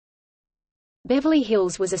Beverly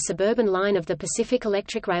Hills was a suburban line of the Pacific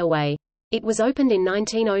Electric Railway. It was opened in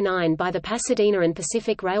 1909 by the Pasadena and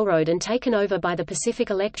Pacific Railroad and taken over by the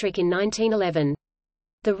Pacific Electric in 1911.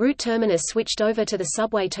 The route terminus switched over to the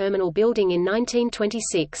subway terminal building in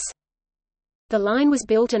 1926. The line was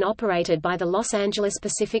built and operated by the Los Angeles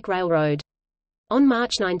Pacific Railroad. On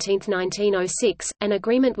March 19, 1906, an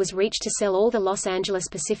agreement was reached to sell all the Los Angeles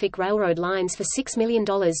Pacific Railroad lines for $6 million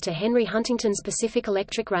to Henry Huntington's Pacific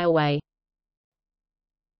Electric Railway.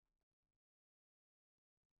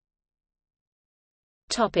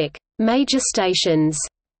 Topic: Major stations.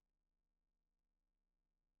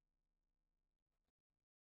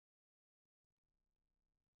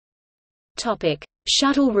 Topic: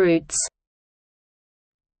 Shuttle routes.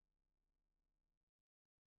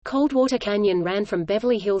 Coldwater Canyon ran from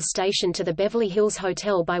Beverly Hills Station to the Beverly Hills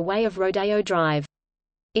Hotel by way of Rodeo Drive.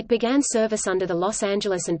 It began service under the Los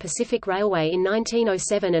Angeles and Pacific Railway in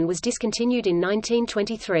 1907 and was discontinued in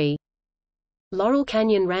 1923. Laurel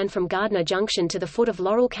Canyon ran from Gardner Junction to the foot of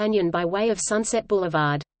Laurel Canyon by way of Sunset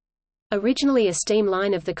Boulevard. Originally a steam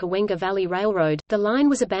line of the Cahuenga Valley Railroad, the line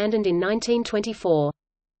was abandoned in 1924.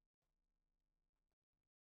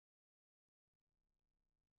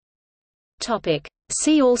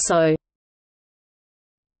 See also: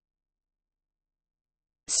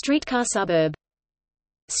 Streetcar suburb,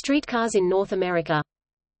 Streetcars in North America,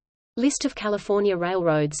 List of California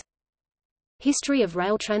railroads, History of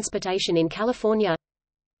rail transportation in California,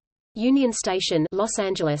 Union Station, Los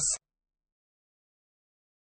Angeles.